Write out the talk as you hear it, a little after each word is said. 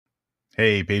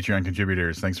Hey, Patreon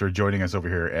contributors. Thanks for joining us over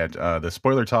here at the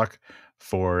spoiler talk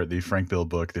for the Frank Bill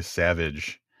book, The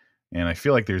Savage. And I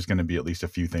feel like there's going to be at least a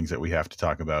few things that we have to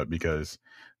talk about because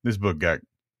this book got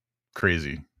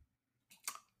crazy.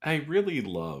 I really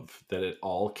love that it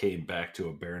all came back to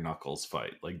a bare knuckles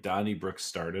fight. Like Donnybrook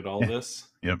started all Yeah. this,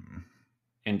 Yep.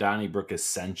 and Donnybrook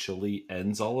essentially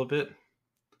ends all of it.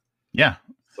 Yeah.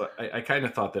 So I kind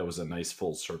of thought that was a nice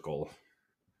full circle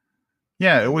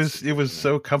Yeah, it kind of was situation.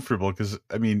 so comfortable because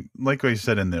I mean, like I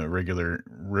said in the regular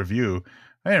review,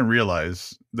 I didn't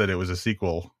realize that it was a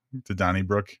sequel to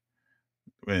Donnybrook.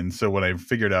 And so when I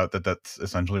figured out that that's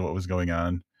essentially what was going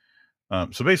on,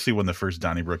 so basically, when the first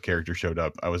Donnybrook character showed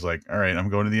up, I was like, "All right, I'm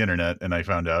going to the internet," and I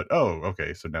found out, "Oh,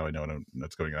 okay, so now I know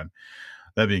what's going on."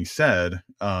 That being said,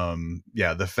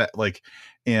 yeah, the fact, like,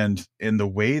 and the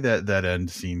way that that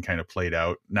end scene kind of played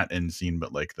out, not end scene,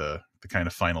 but like the kind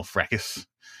of final fracas.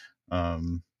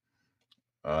 Um,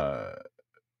 uh,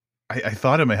 I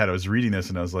thought in my head, I was reading this,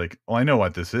 and I was like, "Well, I know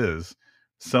what this is."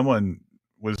 Someone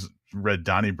was read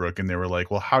Donnybrook, and they were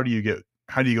like, "Well, how do you go,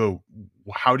 how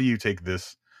do you take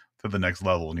this to the next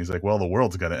level?" And he's like, "Well, the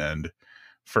world's got to end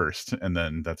first, and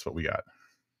then that's what we got."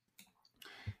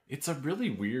 It's a really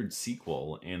weird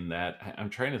sequel in that I'm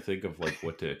trying to think of like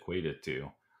what to equate it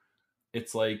to.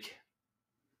 It's like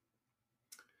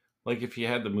if you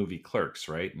had the movie Clerks,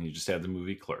 right? And you just had the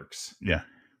movie Clerks, Yeah.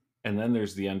 and then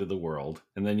there's the end of the world,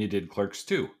 and then you did Clerks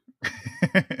 2.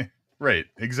 Right,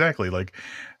 exactly. Like,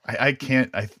 I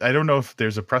can't, I don't know if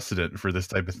there's a precedent for this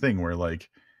type of thing where like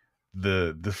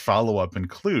the follow-up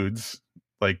includes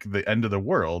like the end of the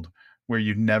world, where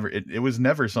you never, it was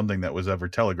never something that was ever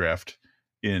telegraphed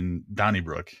in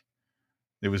Donnybrook.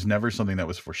 It was never something that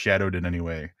was foreshadowed in any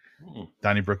way. Hmm.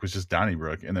 Donnybrook was just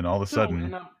Donnybrook, and then all of a No,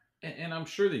 sudden, and I'm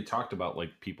sure they talked about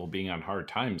like people being on hard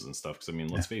times and stuff. Because I mean,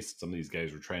 yeah, let's face it, some of these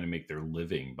guys were trying to make their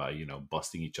living by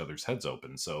busting each other's heads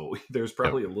open. So there's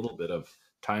yep, probably a little bit of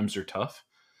times are tough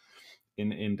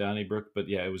in Donnybrook. But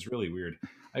yeah, it was really weird.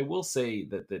 I will say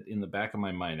that in the back of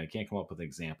my mind, I can't come up with an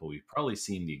example. We've probably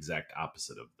seen the exact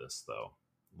opposite of this though.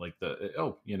 Like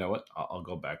you know what? I'll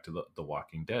go back to the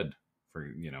Walking Dead for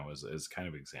as kind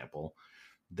of example.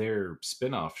 Their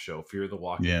spin-off show Fear the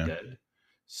Walking yeah, Dead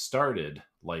started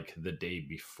like the day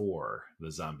before the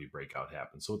zombie breakout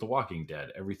happened. So with the Walking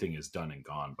Dead, everything is done and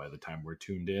gone by the time we're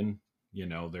tuned in.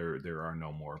 There are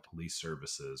no more police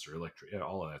services or electric.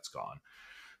 All of that's gone.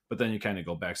 But then you kind of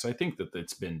go back. So I think that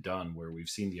it's been done where we've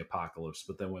seen the apocalypse,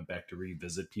 but then went back to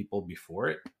revisit people before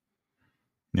it,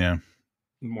 yeah,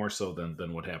 more so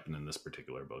than what happened in this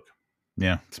particular book.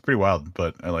 yeah. It's pretty wild,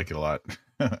 but I like it a lot.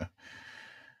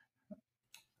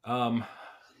 Um,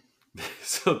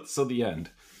 so the end.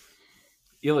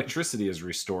 Electricity is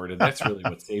restored, and that's really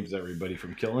what saves everybody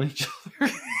from killing each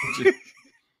other, which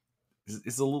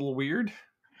is a little weird,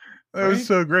 That was right?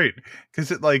 so great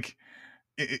because it like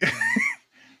it,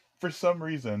 for some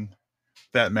reason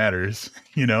that matters,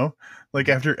 you know? Like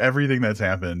Mhm. after everything that's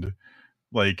happened,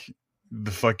 like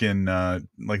the fucking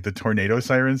like the tornado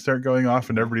sirens start going off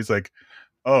and Mhm. everybody's like,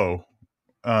 "Oh,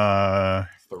 uh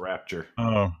It's the rapture.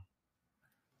 oh,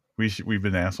 we've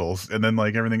been assholes." And then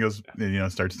like everything goes,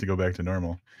 starts to go back to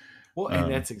normal. Well, and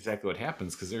Um that's exactly what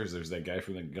happens because there's that guy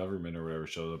from the government or whatever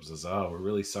shows up and says, "Oh, we're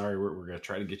really sorry. We're going to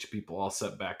try to get you people all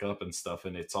set back up and stuff."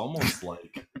 And it's almost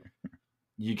like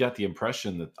you got the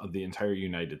impression that the entire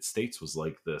United States was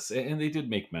like this. And they did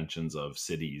make mentions of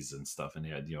cities and stuff, and they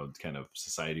had kind of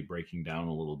society breaking down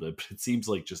a little bit. But it seems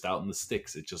like just out in the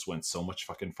sticks, it just went so much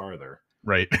fucking farther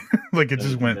right. Like it than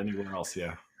just it did went, anywhere else.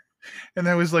 Yeah. and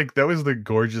that was the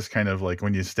gorgeous kind of like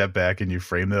when you step back and you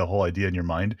frame the whole idea in your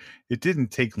mind. It didn't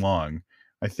take long.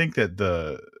 I think that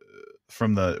the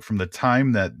from the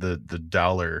time that the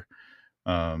dollar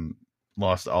um,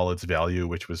 lost all its value,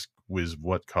 which was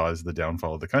what caused the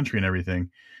downfall of the country and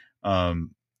everything.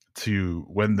 Um, to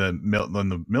when the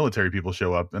military people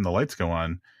show up and the lights go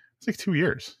on, it's like 2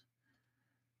 years,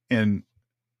 and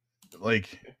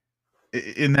like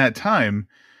in that time,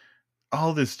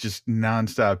 all this just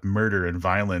nonstop murder and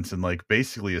violence and like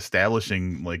basically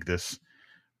establishing like this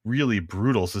really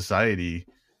brutal society.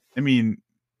 I mean,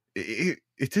 it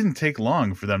didn't take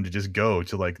long for them to just go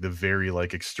to like the very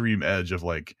like extreme edge of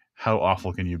like how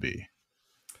awful can you be?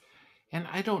 And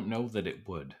I don't know that it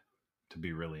would, to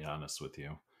be really honest with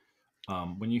you.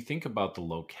 When you think about the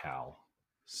locale,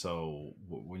 so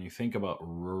when you think about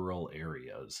rural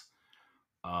areas,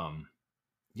 um,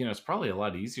 it's probably a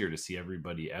lot easier to see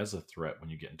everybody as a threat when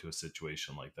you get into a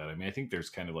situation like that. I mean, I think there's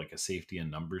kind of like a safety in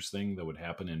numbers thing that would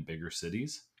happen in bigger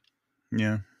cities.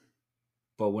 Yeah.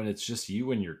 But when it's just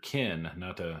you and your kin,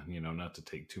 not to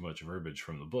take too much verbiage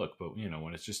from the book, but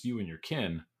when it's just you and your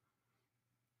kin,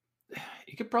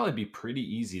 it could probably be pretty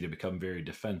easy to become very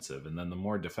defensive, and then the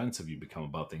more defensive you become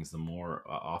about things, the more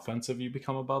offensive you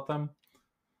become about them.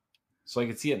 So I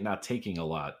could see it not taking a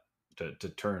lot to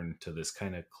turn to this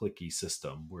kind of clicky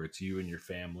system where it's you and your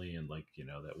family and like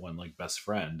that one like best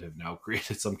friend have now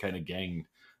created some kind of gang.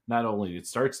 Not only it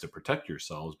starts to protect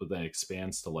yourselves, but then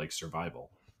expands to like survival.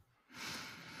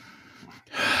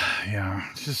 Yeah,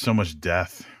 it's just so much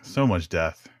death, so much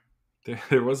death.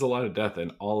 There was a lot of death,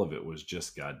 and all of it was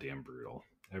just goddamn brutal.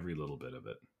 Every little bit of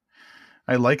it.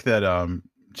 I like that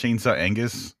Chainsaw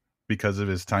Angus, because of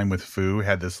his time with Fu,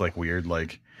 had this like weird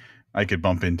like I could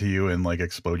bump into you and like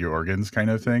explode your organs kind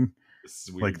of thing. This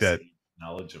Like weird that,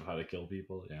 knowledge of how to kill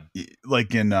people. Yeah.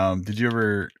 like in did you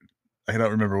ever, I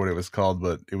don't remember what it was called,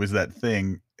 but it was that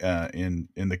thing in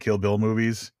the Kill Bill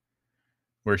movies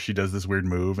where she does this weird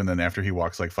move and then after he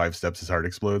walks like 5 steps his heart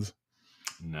explodes.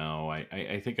 No,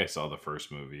 I think I saw the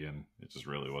first movie and it just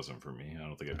really wasn't for me. I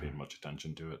don't think I paid much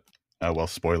attention to it. Well,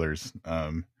 spoilers.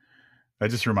 That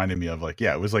just reminded me of like,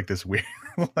 yeah, it was like this weird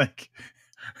like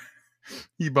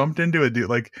he bumped into a dude,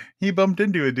 like he bumped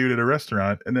into a dude at a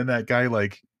restaurant and then that guy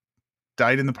like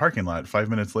died in the parking lot 5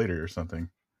 minutes later or something.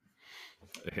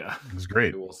 Yeah. It was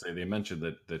great. I will say they mentioned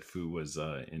that Fu was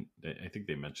I think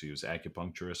they mentioned he was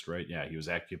acupuncturist, right? Yeah, he was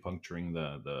acupuncturing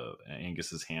the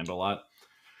Angus's hand a lot.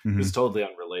 This is Hmm. totally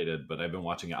unrelated, but I've been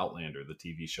watching Outlander, the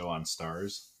TV show on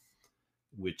Stars,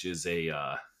 which is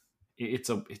it's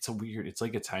a weird, it's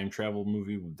like a time travel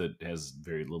movie that has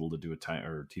very little to do with time,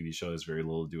 or TV show has very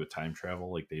little to do with time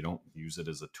travel. Like they don't use it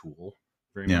as a tool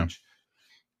very Yeah. much.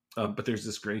 But there's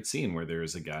this great scene where there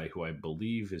is a guy who I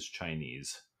believe is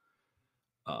Chinese,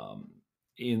 um,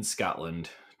 in Scotland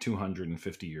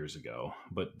 250 years ago,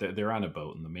 but they're on a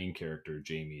boat, and the main character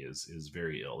Jamie is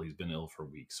very ill. He's been ill for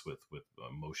weeks with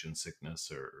motion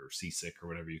sickness or seasick or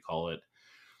whatever you call it.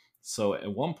 So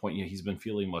at one point, he's been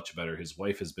feeling much better. His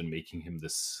wife has been making him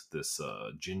this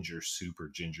ginger soup or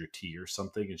ginger tea or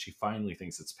something, and she finally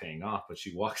thinks it's paying off. But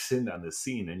she walks in on this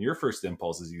scene, and your first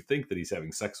impulse is you think that he's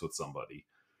having sex with somebody,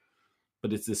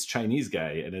 but it's this Chinese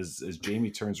guy. And as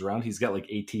Jamie turns around, he's got like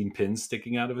 18 pins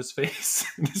sticking out of his face.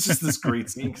 It's just this great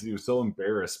scene because he was so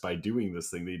embarrassed by doing this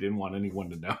thing that he didn't want anyone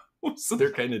to know. So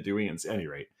they're kind of doing it. At any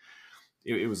rate,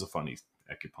 it was a funny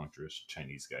acupuncturist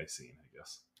Chinese guy scene, I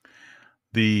guess.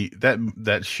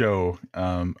 That show,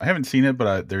 I haven't seen it,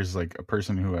 but there's like a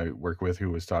person who I work with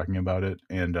who was talking about it,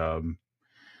 and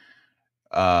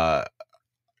uh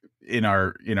in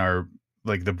our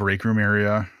like the break room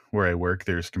area where I work,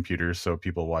 there's computers, so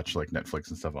people watch like Netflix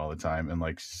and stuff all the time, and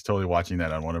like she's totally watching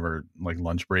that on one of her like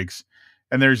lunch breaks,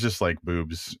 and there's just like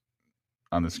boobs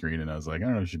on the screen, and I was like, I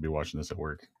don't know, you should be watching this at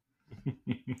work.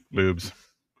 Boobs.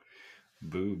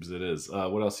 Boobs, it is.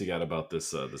 What else you got about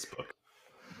this book?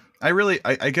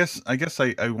 I guess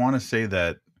I want to say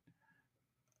that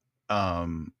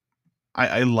um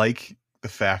I like the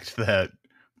fact that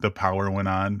the power went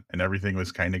on and everything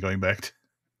was kind of going back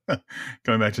to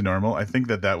going back to normal. I think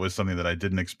that that was something that I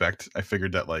didn't expect. I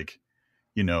figured that like,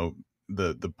 you know,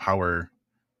 the power,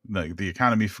 the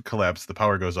economy collapsed, the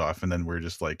power goes off, and then we're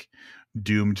just like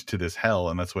doomed to this hell,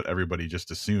 and that's what everybody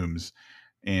just assumes.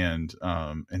 And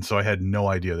so I had no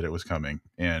idea that it was coming,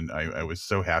 and I was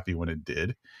so happy when it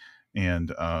did.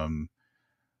 And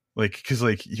like because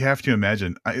like you have to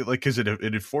imagine, I like because it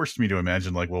had forced me to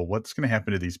imagine like, well, what's going to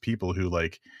happen to these people who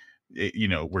like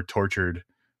were tortured,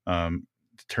 um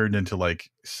turned into like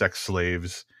sex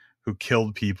slaves, who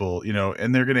killed people,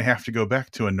 and they're going to have to go back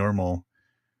to a normal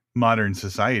modern Mhm.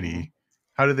 society.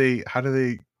 How do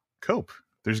they cope?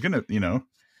 There's gonna, I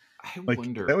like that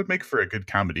wonder. would make for a good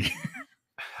comedy.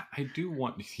 I do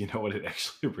want. You know what? It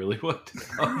actually really would.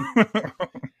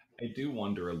 I do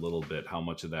wonder a little bit how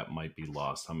much of that might be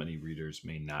lost. How many readers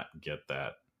may not get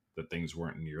that things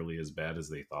weren't nearly as bad as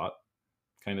they thought,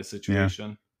 kind of Yeah.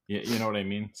 situation. You know what I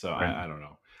mean? So Right. I don't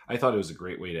know. I thought it was a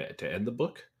great way to end the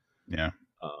book. Yeah,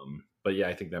 But yeah,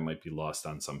 I think that might be lost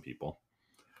on some people.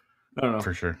 I don't know.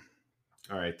 for sure.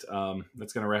 All right,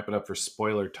 that's going to wrap it up for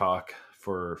spoiler talk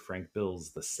for Frank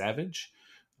Bill's The Savage.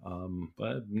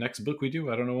 But next book we do,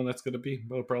 I don't know when that's going to be.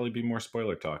 It'll probably be more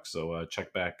spoiler talk. So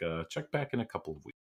check back in a couple of weeks.